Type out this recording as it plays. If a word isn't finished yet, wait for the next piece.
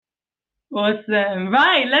Awesome.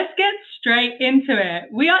 Right, let's get straight into it.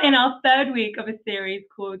 We are in our third week of a series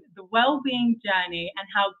called The Wellbeing Journey and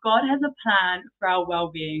how God has a plan for our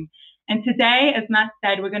well-being. And today, as Matt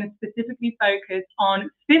said, we're going to specifically focus on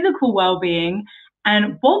physical well-being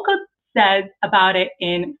and what God says about it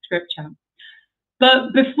in Scripture.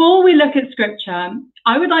 But before we look at Scripture,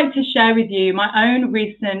 I would like to share with you my own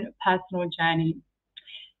recent personal journey.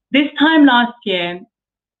 This time last year,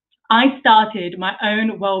 I started my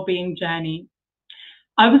own well-being journey.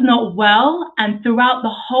 I was not well, and throughout the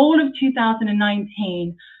whole of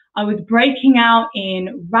 2019, I was breaking out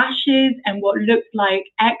in rashes and what looked like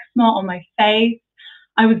eczema on my face.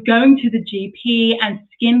 I was going to the GP and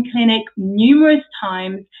skin clinic numerous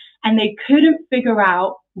times, and they couldn't figure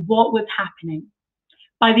out what was happening.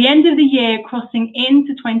 By the end of the year, crossing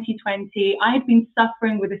into 2020, I had been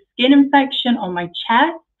suffering with a skin infection on my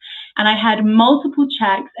chest, and I had multiple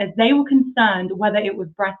checks as they were concerned whether it was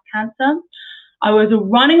breast cancer. I was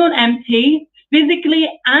running on empty, physically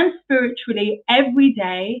and spiritually every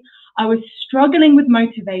day. I was struggling with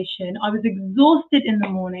motivation. I was exhausted in the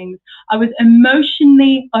mornings. I was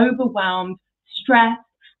emotionally overwhelmed, stressed,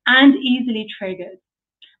 and easily triggered.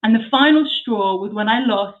 And the final straw was when I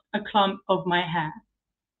lost a clump of my hair.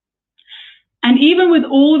 And even with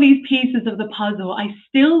all these pieces of the puzzle, I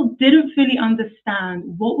still didn't fully understand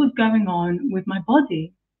what was going on with my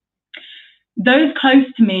body. Those close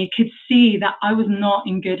to me could see that I was not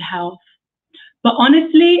in good health. But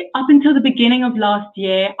honestly, up until the beginning of last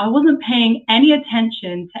year, I wasn't paying any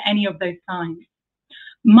attention to any of those signs.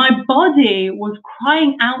 My body was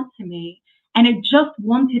crying out to me, and it just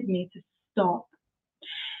wanted me to stop.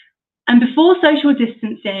 And before social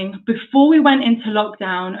distancing, before we went into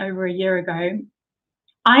lockdown over a year ago,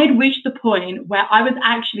 I had reached the point where I was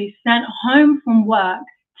actually sent home from work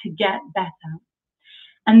to get better.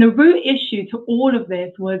 And the root issue to all of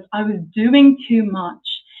this was I was doing too much,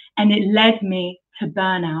 and it led me to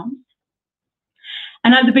burnout.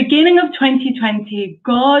 And at the beginning of 2020,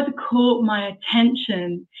 God caught my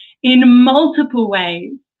attention in multiple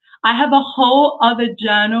ways. I have a whole other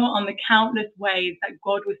journal on the countless ways that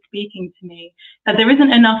God was speaking to me, that there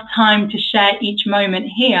isn't enough time to share each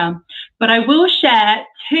moment here, but I will share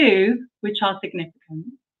two which are significant.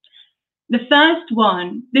 The first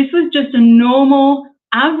one, this was just a normal,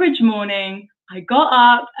 average morning. I got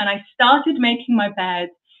up and I started making my bed.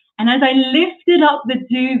 And as I lifted up the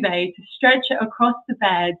duvet to stretch it across the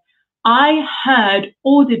bed, I heard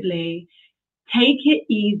audibly, "Take it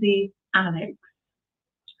easy, Alex."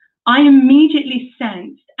 I immediately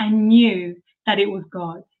sensed and knew that it was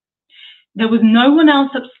God. There was no one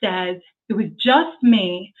else upstairs. It was just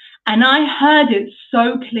me, and I heard it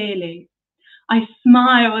so clearly. I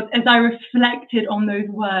smiled as I reflected on those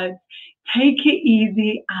words, "Take it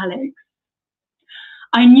easy, Alex."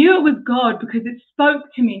 I knew it was God because it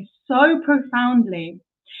spoke to me so profoundly.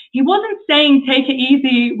 He wasn't saying take it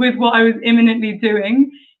easy with what I was imminently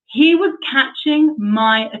doing. He was catching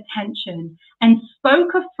my attention and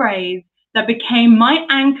spoke a phrase that became my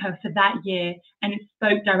anchor for that year, and it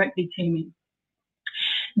spoke directly to me.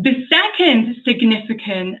 The second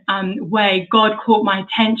significant way God caught my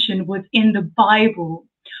attention was in the Bible,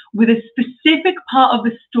 with a specific part of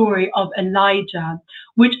the story of Elijah,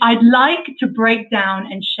 which I'd like to break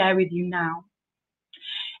down and share with you now.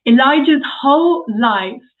 Elijah's whole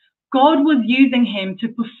life, God was using him to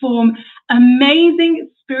perform amazing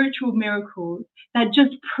spiritual miracles that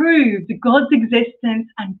just proved God's existence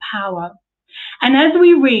and power. And as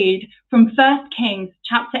we read from 1 Kings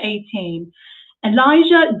chapter 18,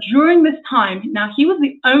 Elijah, during this time, now he was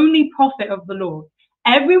the only prophet of the Lord.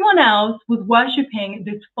 Everyone else was worshiping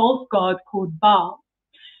this false god called Baal.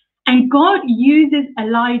 And God uses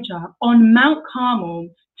Elijah on Mount Carmel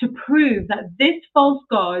to prove that this false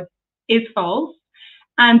god is false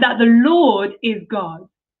and that the Lord is God.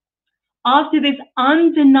 After this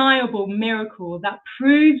undeniable miracle that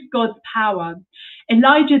proves God's power,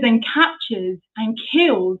 Elijah then captures and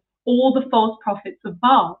kills all the false prophets of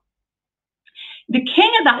Baal. The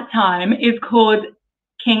king at that time is called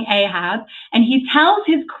King Ahab, and he tells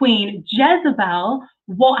his queen Jezebel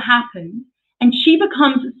what happened, and she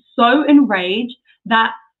becomes so enraged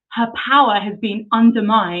that her power has been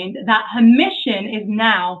undermined, that her mission is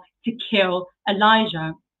now to kill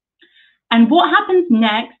Elijah. And what happens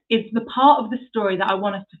next is the part of the story that I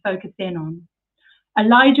want us to focus in on.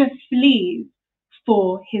 Elijah flees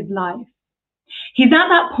for his life. He's at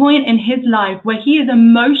that point in his life where he is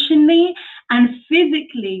emotionally and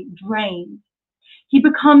physically drained. He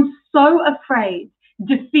becomes so afraid,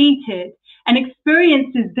 defeated, and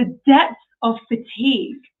experiences the depths of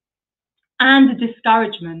fatigue and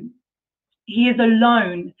discouragement. he is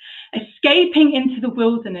alone, escaping into the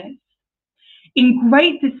wilderness in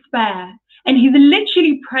great despair. And he's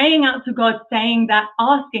literally praying out to God, asking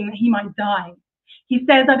that he might die. He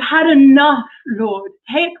says, I've had enough, Lord,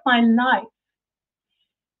 take my life.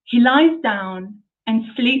 He lies down and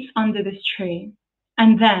sleeps under this tree.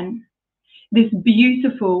 And then this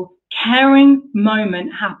beautiful, caring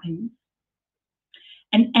moment happens.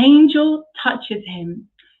 An angel touches him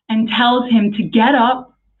and tells him to get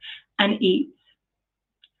up and eat.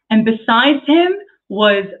 And beside him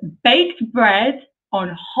was baked bread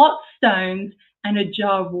on hot stones and a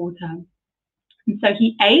jar of water. And so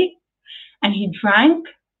he ate and he drank,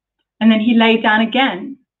 and then he lay down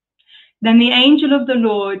again. Then the angel of the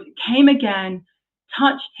Lord came again,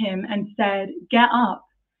 touched him and said, get up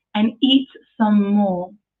and eat some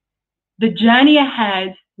more. The journey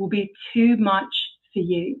ahead will be too much for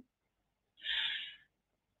you.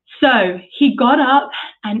 So he got up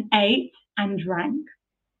and ate and drank.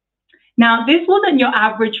 Now, this wasn't your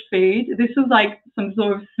average food. This was like some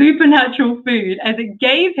sort of supernatural food, as it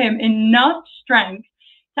gave him enough strength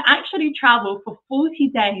to actually travel for 40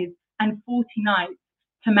 days and 40 nights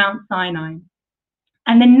to Mount Sinai.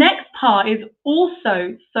 And the next part is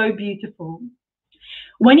also so beautiful.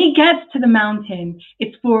 When he gets to the mountain,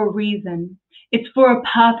 it's for a reason. It's for a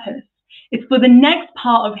purpose. It's for the next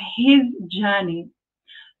part of his journey.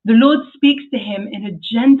 The Lord speaks to him in a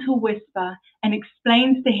gentle whisper and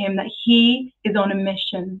explains to him that he is on a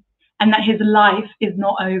mission and that his life is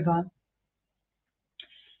not over.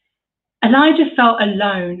 Elijah felt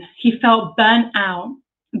alone. He felt burnt out,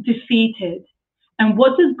 defeated. And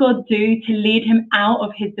what does God do to lead him out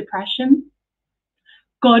of his depression?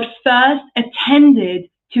 God first attended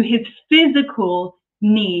to his physical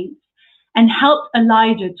needs and helped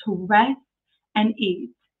Elijah to rest and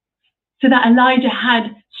eat, so that Elijah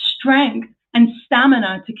had strength and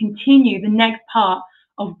stamina to continue the next part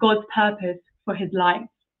of God's purpose for his life.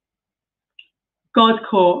 God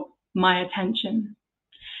caught my attention.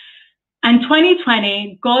 And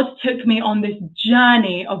 2020, God took me on this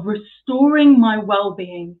journey of restoring my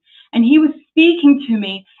well-being. And he was speaking to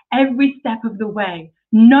me every step of the way.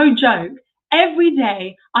 No joke. Every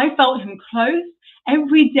day I felt him close.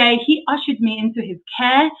 Every day he ushered me into his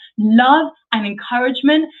care, love, and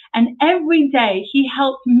encouragement. And every day he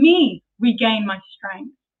helped me regain my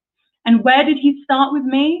strength. And where did he start with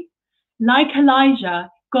me? Like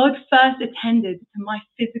Elijah, God first attended to my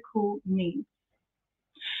physical needs.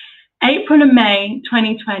 April and May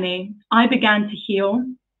 2020, I began to heal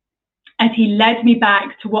as he led me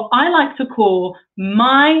back to what I like to call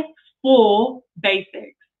my 4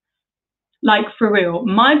 basics. Like for real,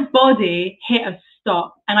 my body hit a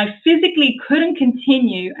stop and I physically couldn't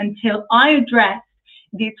continue until I addressed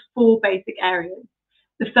these 4 basic areas.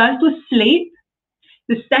 The first was sleep.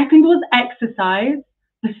 The second was exercise.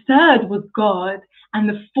 The third was God. And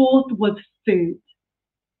the fourth was food.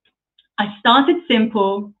 I started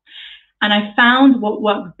simple and I found what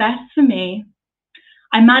worked best for me.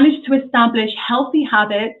 I managed to establish healthy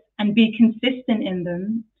habits and be consistent in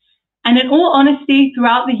them. And in all honesty,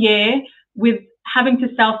 throughout the year, with having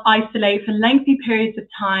to self-isolate for lengthy periods of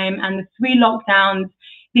time and the 3 lockdowns,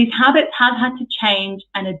 these habits have had to change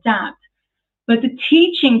and adapt. But the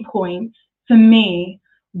teaching points for me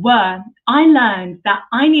were, I learned that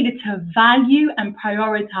I needed to value and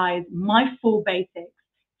prioritize my 4 basics: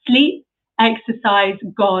 sleep, exercise,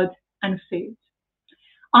 God, and food.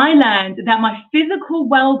 I learned that my physical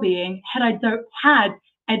well-being had a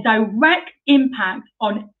direct impact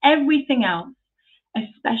on everything else,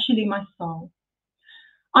 especially my soul.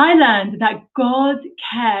 I learned that God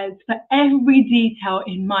cares for every detail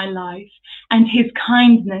in my life and his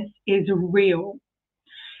kindness is real.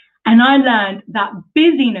 And I learned that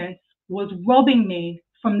busyness was robbing me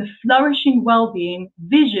from the flourishing well-being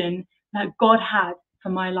vision that God had for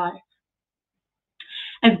my life.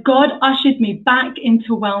 As God ushered me back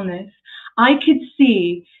into wellness, I could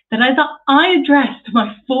see that as I addressed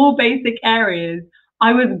my 4 basic areas,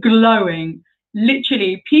 I was glowing.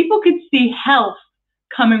 Literally, people could see health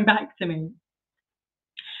coming back to me.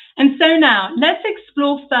 And so now, let's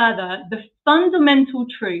explore further the fundamental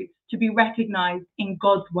truths to be recognized in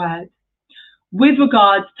God's word with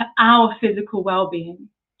regards to our physical well-being.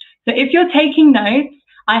 So if you're taking notes,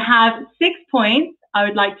 I have 6 points I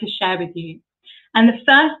would like to share with you. And the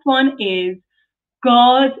first one is,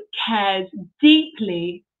 God cares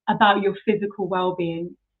deeply about your physical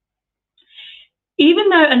well-being. Even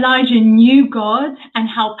though Elijah knew God and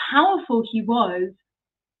how powerful he was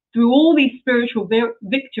through all these spiritual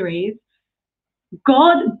victories,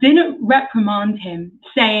 God didn't reprimand him,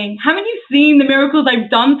 saying, haven't you seen the miracles I've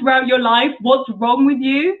done throughout your life? What's wrong with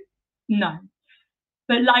you? No.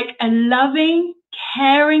 But like a loving,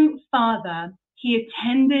 caring father, he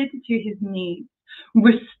attended to his needs,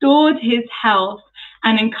 restored his health,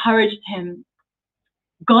 and encouraged him.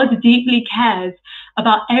 God deeply cares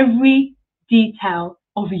about every detail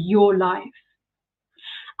of your life.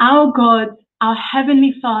 Our God, our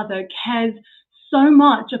Heavenly Father, cares so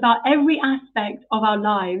much about every aspect of our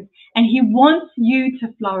lives, and he wants you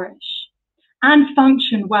to flourish and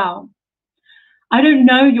function well. I don't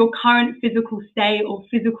know your current physical state or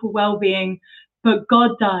physical well-being, but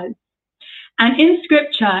God does. And in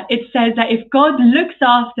scripture, it says that if God looks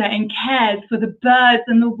after and cares for the birds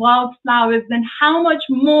and the wildflowers, then how much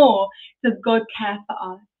more does God care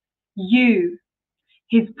for us? You,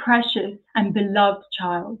 his precious and beloved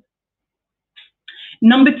child.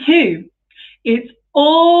 Number 2, it's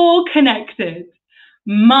all connected.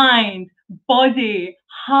 Mind, body,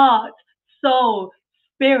 heart, soul,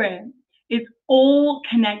 spirit. It's all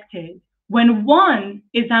connected. When one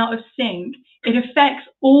is out of sync, it affects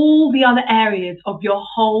all the other areas of your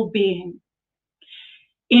whole being.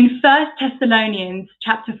 In 1 Thessalonians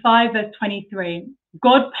chapter 5, verse 23,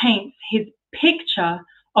 God paints his picture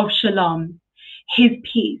of shalom, his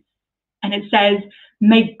peace. And it says,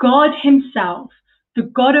 may God himself, the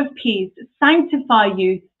God of peace, sanctify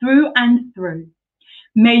you through and through.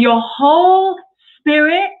 May your whole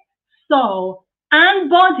spirit, soul, and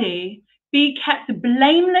body be kept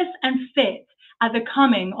blameless and fit at the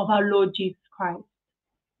coming of our Lord Jesus Christ.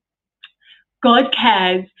 God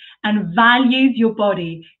cares and values your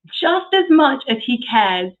body just as much as he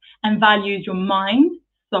cares and values your mind,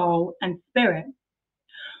 soul, and spirit.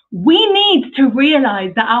 We need to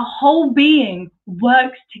realize that our whole being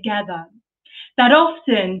works together, that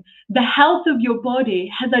often the health of your body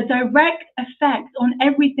has a direct effect on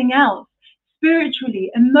everything else,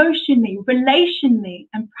 spiritually, emotionally, relationally,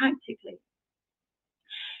 and practically.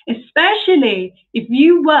 Especially if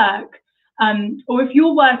you work, or if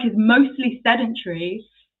your work is mostly sedentary,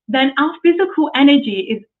 then our physical energy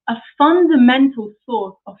is a fundamental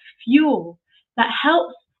source of fuel that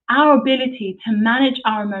helps our ability to manage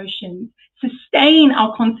our emotions, sustain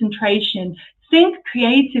our concentration, think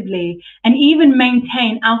creatively, and even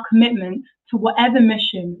maintain our commitment to whatever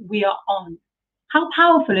mission we are on. How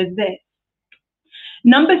powerful is this?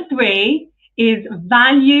 Number 3 is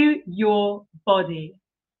value your body.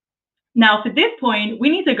 Now, for this point, we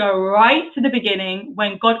need to go right to the beginning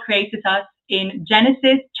when God created us in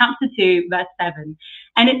Genesis chapter 2, verse 7.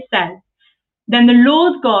 And it says, then the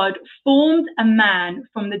Lord God formed a man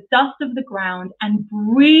from the dust of the ground and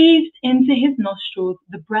breathed into his nostrils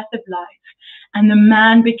the breath of life, and the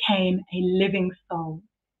man became a living soul.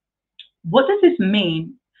 What does this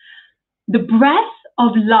mean? The breath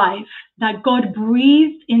of life that God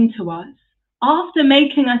breathed into us after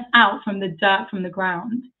making us out from the dirt from the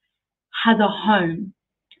ground has a home.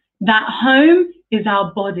 That home is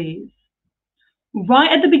our bodies.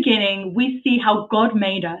 Right at the beginning, we see how God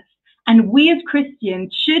made us, and we as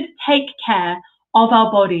Christians should take care of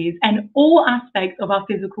our bodies and all aspects of our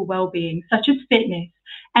physical well-being, such as fitness,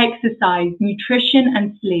 exercise, nutrition,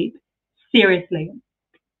 and sleep, seriously.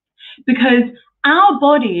 Because our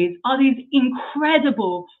bodies are these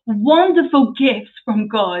incredible, wonderful gifts from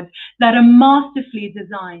God that are masterfully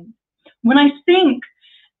designed. When I think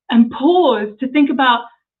and pause to think about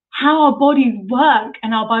how our bodies work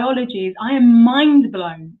and our biologies, I am mind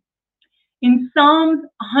blown. In Psalms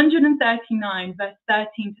 139, verse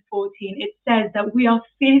 13 to 14, it says that we are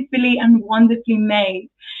fearfully and wonderfully made,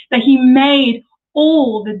 that he made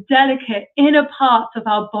all the delicate inner parts of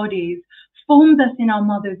our bodies, formed us in our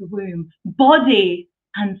mother's womb, body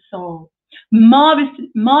and soul,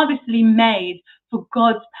 marvelously made for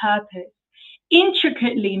God's purpose,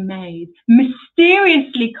 intricately made,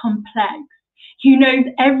 mysteriously complex. He knows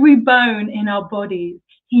every bone in our bodies.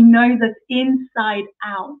 He knows us inside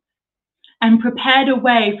out and prepared a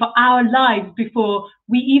way for our lives before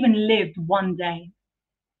we even lived one day.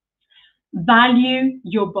 Value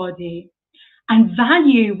your body and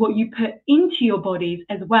value what you put into your bodies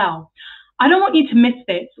as well. I don't want you to miss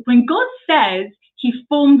this. When God says he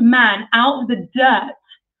formed man out of the dirt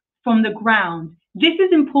from the ground, this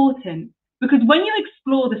is important because when you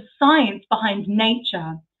explore the science behind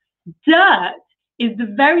nature, dirt is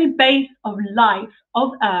the very base of life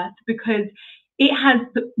of Earth because it has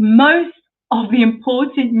the most of the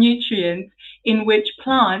important nutrients in which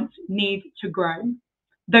plants need to grow.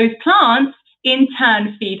 Those plants in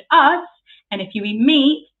turn feed us, and if you eat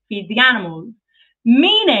meat, feed the animals.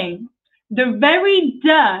 Meaning, the very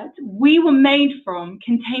dirt we were made from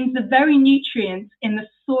contains the very nutrients in the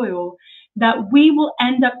soil that we will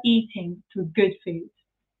end up eating through good food.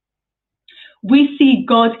 We see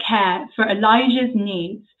God care for Elijah's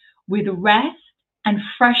needs with rest and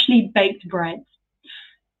freshly baked bread.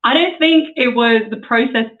 I don't think it was the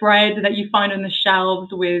processed bread that you find on the shelves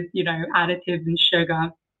with, additives and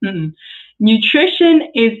sugar. Mm-mm. Nutrition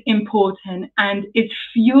is important and it's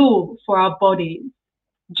fuel for our bodies,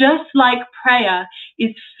 just like prayer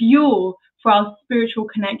is fuel for our spiritual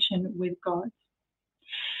connection with God.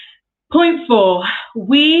 Point 4,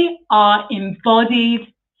 we are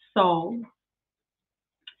embodied souls.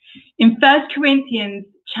 In 1 Corinthians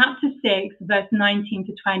chapter 6, verse 19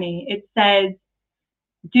 to 20, it says,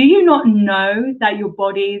 "Do you not know that your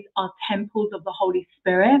bodies are temples of the Holy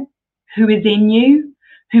Spirit, who is in you,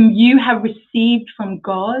 whom you have received from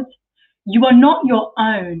God? You are not your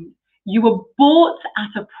own. You were bought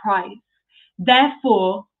at a price.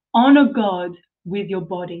 Therefore, honor God with your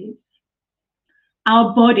bodies."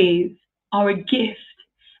 Our bodies are a gift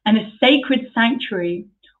and a sacred sanctuary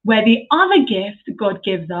where the other gift God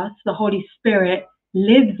gives us, the Holy Spirit,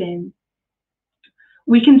 lives in.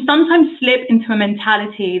 We can sometimes slip into a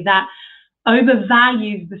mentality that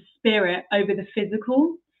overvalues the spirit over the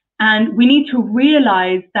physical. And we need to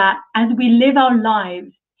realize that as we live our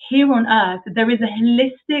lives here on earth, there is a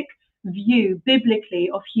holistic view biblically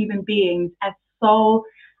of human beings as soul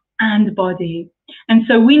and body. And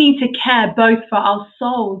so we need to care both for our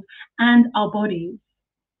souls and our bodies.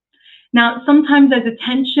 Now, sometimes there's a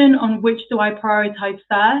tension on which do I prioritize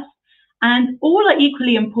first, and all are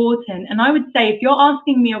equally important. And I would say if you're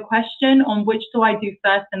asking me a question on which do I do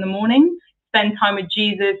first in the morning, spend time with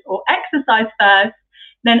Jesus or exercise first,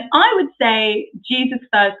 then I would say Jesus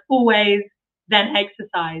first always, then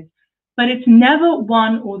exercise. But it's never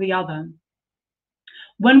one or the other.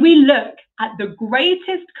 When we look at the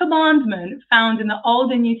greatest commandment found in the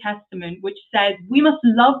Old and New Testament, which says we must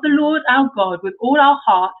love the Lord our God with all our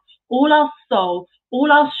heart, all our soul,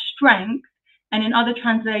 all our strength, and in other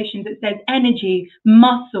translations it says energy,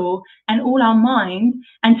 muscle, and all our mind,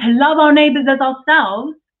 and to love our neighbors as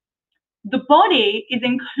ourselves, the body is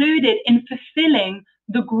included in fulfilling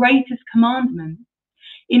the greatest commandment.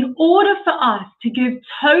 In order for us to give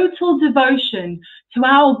total devotion to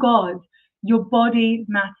our God, your body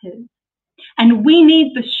matters. And we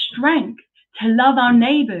need the strength to love our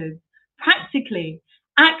neighbors practically,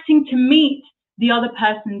 acting to meet the other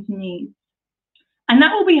person's needs. And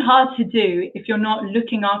that will be hard to do if you're not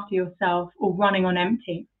looking after yourself or running on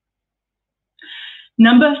empty.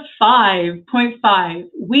 Number 5, point 5,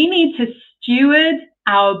 we need to steward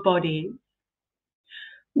our bodies.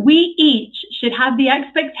 We each should have the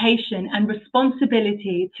expectation and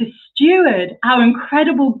responsibility to steward our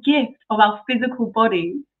incredible gift of our physical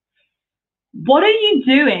bodies. What are you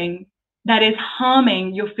doing that is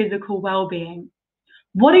harming your physical well-being?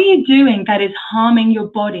 What are you doing that is harming your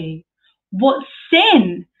body? What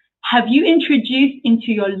sin have you introduced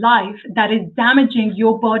into your life that is damaging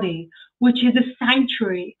your body, which is a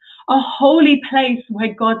sanctuary, a holy place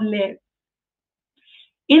where God lives?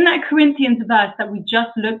 In that Corinthians verse that we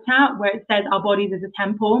just looked at, where it says our bodies is a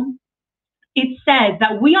temple, it says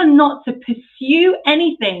that we are not to pursue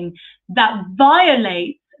anything that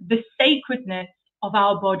violates the sacredness of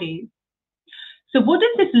our bodies. So what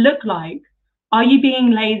does this look like? Are you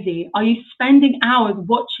being lazy? Are you spending hours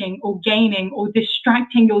watching or gaming or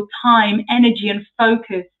distracting your time, energy, and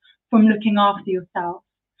focus from looking after yourself?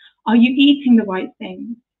 Are you eating the right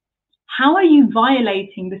things? How are you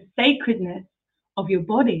violating the sacredness of your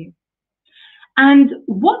body? And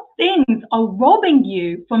what things are robbing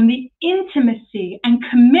you from the intimacy and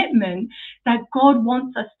commitment that God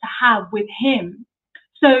wants us to have with Him?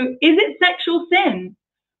 So is it sexual sin,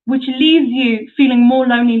 which leaves you feeling more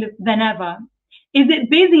lonely than ever? Is it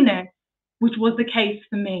busyness, which was the case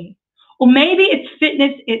for me? Or maybe it's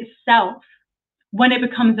fitness itself when it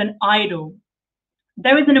becomes an idol.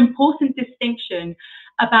 There is an important distinction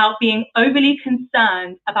about being overly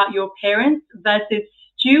concerned about your appearance versus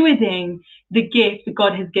stewarding the gift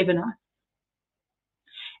God has given us.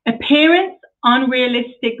 Appearance,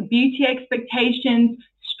 unrealistic beauty expectations,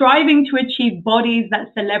 striving to achieve bodies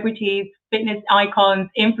that celebrities, fitness icons,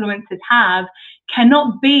 influencers have,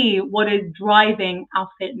 cannot be what is driving our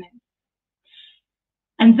fitness.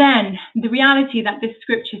 And then the reality that this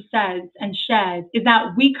scripture says and shares is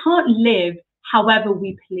that we can't live however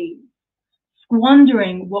we please,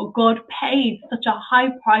 squandering what God paid such a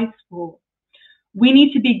high price for. We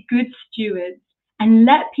need to be good stewards and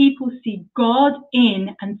let people see God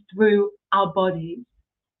in and through our bodies.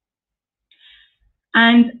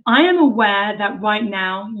 And I am aware that right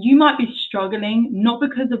now you might be struggling, not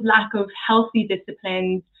because of lack of healthy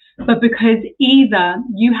disciplines, but because either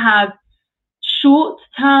you have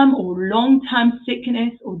short-term or long-term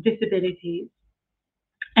sickness or disabilities.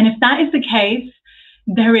 And if that is the case,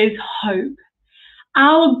 there is hope.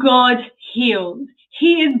 Our God heals.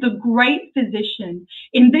 He is the great physician.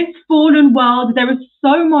 In this fallen world, there is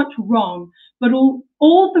so much wrong, but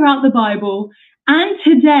all throughout the Bible and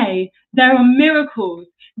today, there are miracles,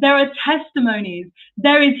 there are testimonies,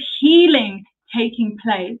 there is healing taking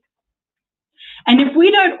place. And if we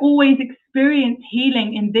don't always experience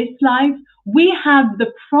healing in this life, we have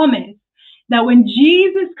the promise that when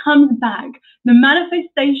Jesus comes back, the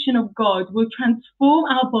manifestation of God will transform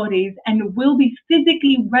our bodies and will be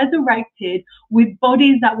physically resurrected with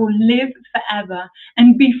bodies that will live forever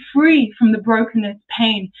and be free from the brokenness,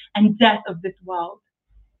 pain, and death of this world.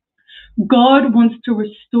 God wants to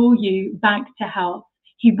restore you back to health.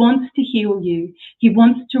 He wants to heal you. He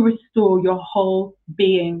wants to restore your whole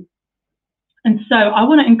being. And so I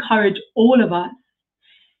want to encourage all of us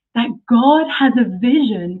that God has a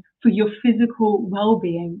vision for your physical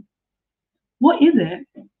well-being. What is it?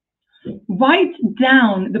 Write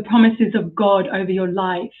down the promises of God over your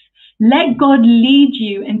life. Let God lead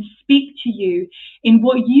you and speak to you in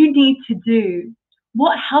what you need to do,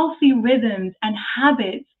 what healthy rhythms and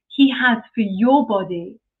habits He has for your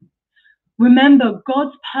body. Remember,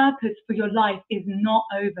 God's purpose for your life is not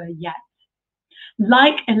over yet.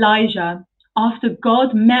 Like Elijah, after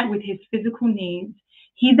God met with his physical needs,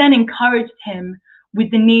 He then encouraged him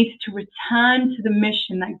with the need to return to the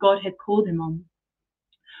mission that God had called him on.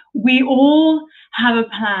 We all have a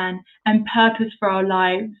plan and purpose for our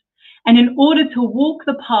lives. And in order to walk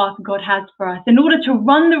the path God has for us, in order to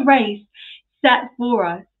run the race set for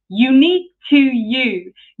us, unique to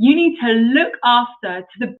you, you need to look after,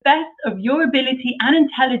 to the best of your ability and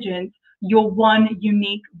intelligence, your one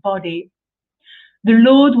unique body. The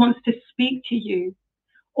Lord wants to speak to you.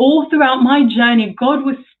 All throughout my journey, God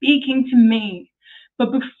was speaking to me.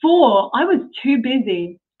 But before, I was too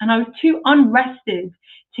busy and I was too unrested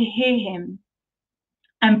to hear Him.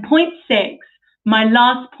 And point 6, my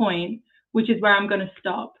last point, which is where I'm going to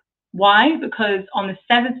stop. Why? Because on the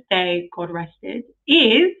 7th day, God rested,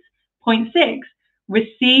 is point 6,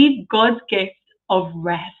 receive God's gift of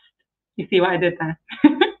rest. You see what I did there?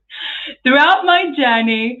 Throughout my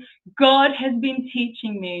journey, God has been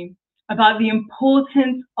teaching me about the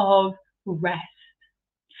importance of rest.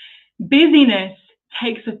 Busyness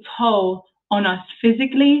takes a toll on us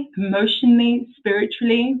physically, emotionally,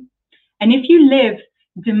 spiritually. And if you live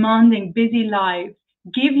demanding, busy lives,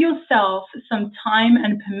 give yourself some time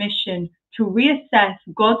and permission to reassess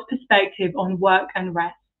God's perspective on work and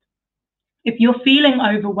rest. If you're feeling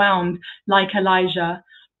overwhelmed like Elijah,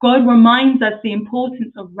 God reminds us the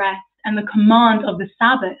importance of rest and the command of the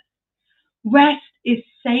Sabbath. Rest is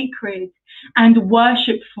sacred and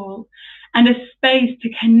worshipful and a space to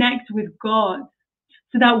connect with God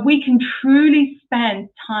so that we can truly spend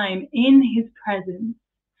time in His presence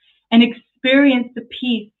and experience the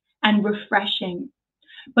peace and refreshing.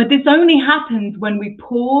 But this only happens when we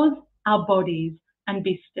pause our bodies and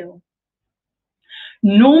be still.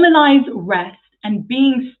 Normalize rest and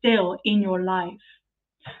being still in your life.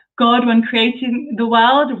 God, when creating the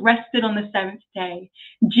world, rested on the 7th day.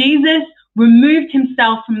 Jesus removed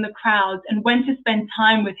Himself from the crowds and went to spend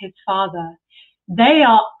time with His Father. They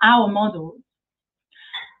are our models.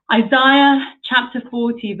 Isaiah chapter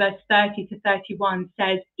 40, verse 30 to 31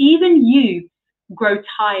 says, "Even youths grow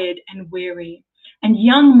tired and weary, and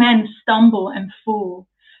young men stumble and fall.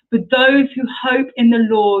 But those who hope in the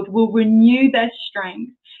Lord will renew their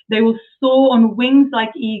strength. They will soar on wings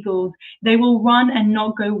like eagles. They will run and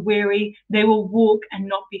not go weary. They will walk and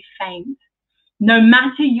not be faint." No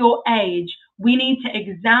matter your age, we need to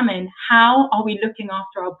examine how are we looking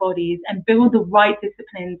after our bodies and build the right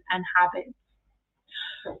disciplines and habits.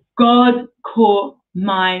 God caught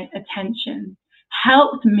my attention,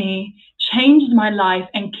 helped me, changed my life,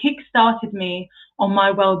 and kick-started me on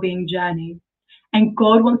my well-being journey. And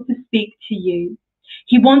God wants to speak to you.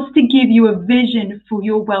 He wants to give you a vision for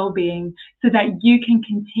your well-being so that you can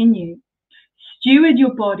continue. Steward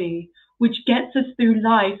your body, which gets us through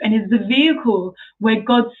life and is the vehicle where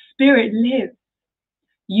God's Spirit lives.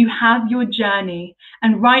 You have your journey,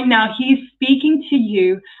 and right now He is speaking to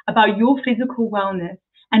you about your physical wellness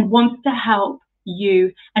and wants to help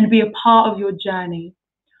you and be a part of your journey.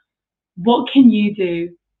 What can you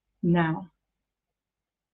do now?